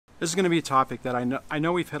This is going to be a topic that I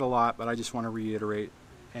know we've hit a lot, but I just want to reiterate.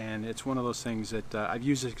 And it's one of those things that I've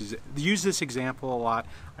used this example a lot.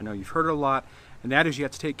 I know you've heard it a lot, and that is you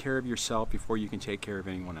have to take care of yourself before you can take care of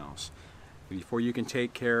anyone else. Before you can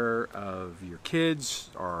take care of your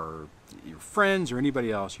kids or your friends or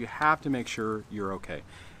anybody else, you have to make sure you're okay.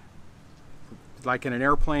 Like in an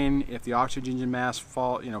airplane, if the oxygen mask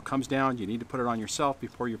comes down, you need to put it on yourself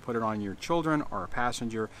before you put it on your children or a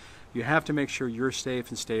passenger. You have to make sure you're safe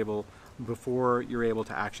and stable before you're able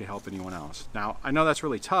to actually help anyone else. Now, I know that's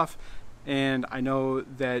really tough, and I know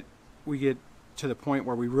that we get to the point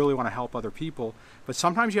where we really want to help other people, but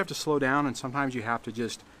sometimes you have to slow down, and sometimes you have to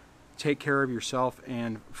just take care of yourself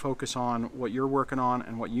and focus on what you're working on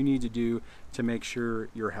and what you need to do to make sure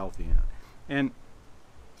you're healthy. And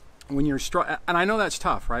when you're and I know that's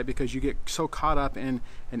tough, right? Because you get so caught up in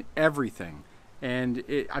everything. And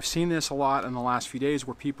I've seen this a lot in the last few days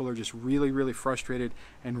where people are just really, really frustrated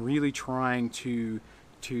and really trying to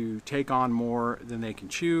take on more than they can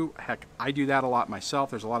chew. Heck, I do that a lot myself.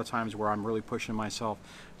 There's a lot of times where I'm really pushing myself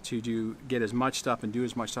to get as much stuff and do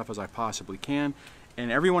as much stuff as I possibly can.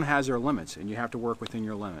 And everyone has their limits, and you have to work within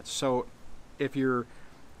your limits. So if you're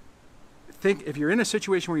in a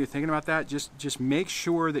situation where you're thinking about that, just make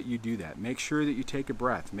sure that you do that. Make sure that you take a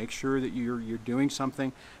breath. Make sure that you're doing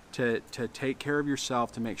something to take care of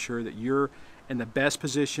yourself, to make sure that you're in the best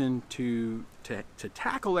position to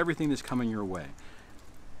tackle everything that's coming your way.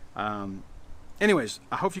 Anyways,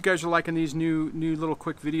 I hope you guys are liking these new little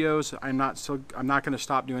quick videos. I'm not going to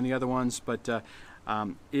stop doing the other ones, but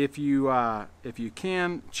if you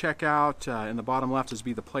can check out in the bottom left is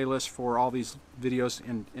the playlist for all these videos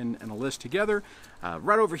in a list together.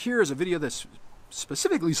 Right over here is a video that's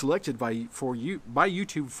specifically selected by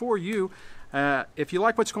YouTube for you. If you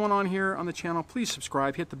like what's going on here on the channel, please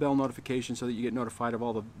subscribe, hit the bell notification so that you get notified of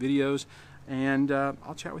all the videos, and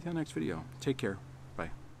I'll chat with you on the next video. Take care. Bye.